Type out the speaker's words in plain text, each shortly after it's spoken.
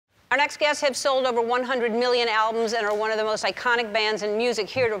Our next guests have sold over 100 million albums and are one of the most iconic bands in music,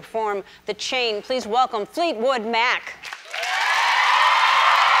 here to perform The Chain. Please welcome Fleetwood Mac.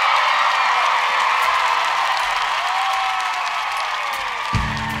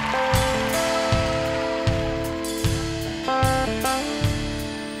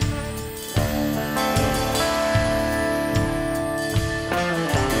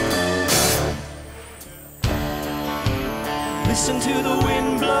 Listen to the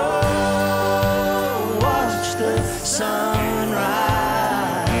wind blow, watch the sun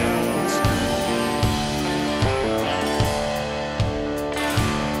rise.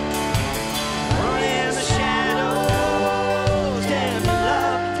 Run in the shadows, damn your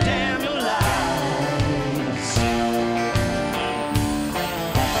love, damn your lies.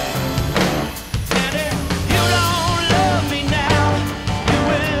 And if you don't love me now, you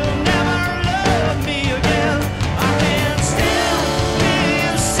will never love me again. I can't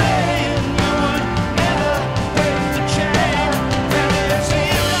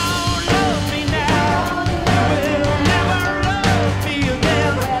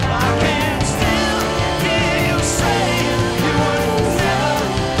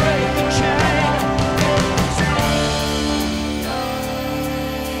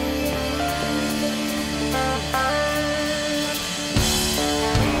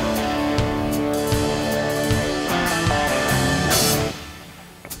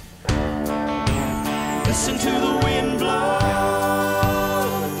listen to the wind blow,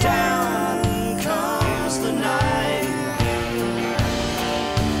 down comes the night.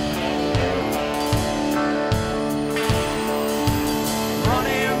 Run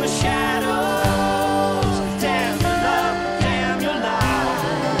in the shadows, damn your love, damn your lies.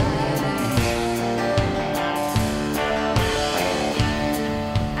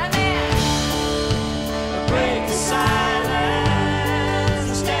 And then break the silence,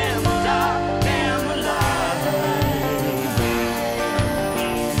 damn the dark.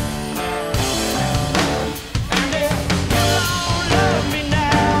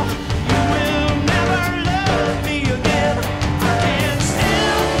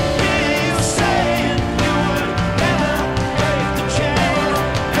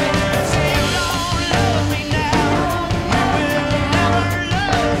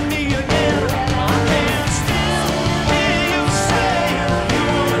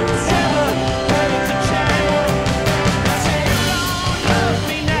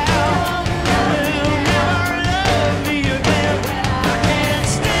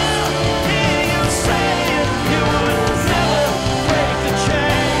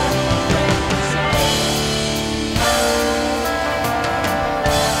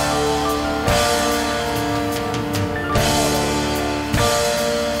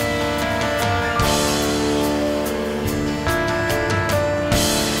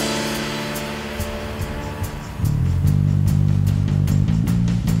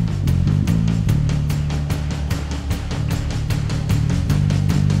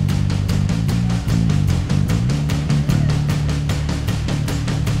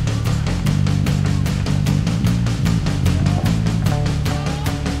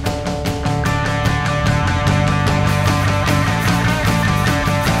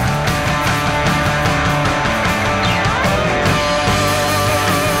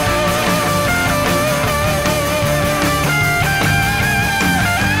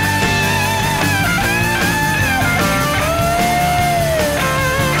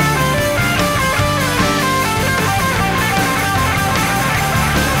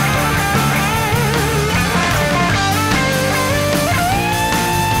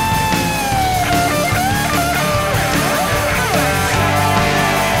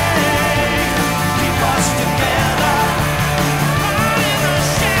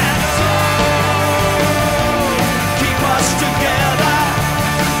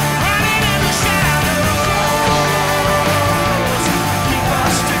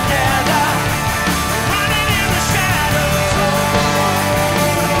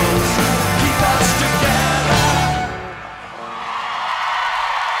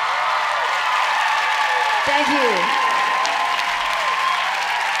 Thank you.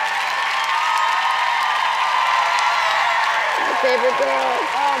 My favorite girl.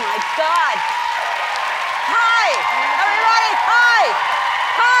 Oh my God. Hi, everybody. Hi.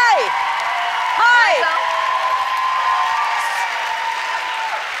 Hi. Hi.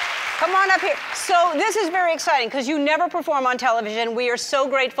 Come on up here. So this is very exciting because you never perform on television. We are so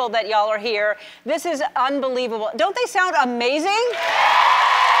grateful that y'all are here. This is unbelievable. Don't they sound amazing?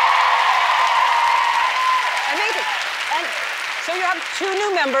 Amazing. And so you have two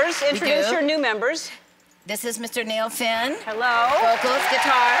new members. Introduce your new members. This is Mr. Neil Finn. Hello. Vocals,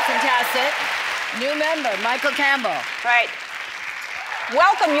 guitar, fantastic. New member, Michael Campbell. Right.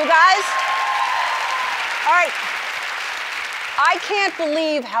 Welcome, you guys. All right. I can't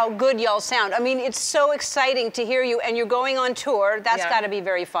believe how good y'all sound. I mean, it's so exciting to hear you, and you're going on tour. That's got to be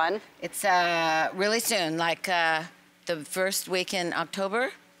very fun. It's really soon, like the first week in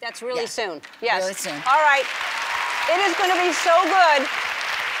October. That's really soon. Yes. Really soon. All right. It is going to be so good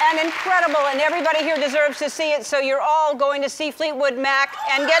and incredible, and everybody here deserves to see it. So you're all going to see Fleetwood Mac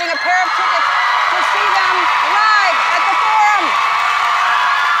and getting a pair of tickets to see them live at the Forum.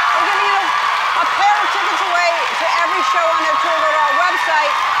 We're giving you a pair of tickets away to every show on their tour. Go to our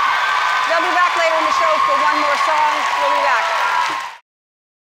website. They'll be back later in the show for one more song. We'll be back.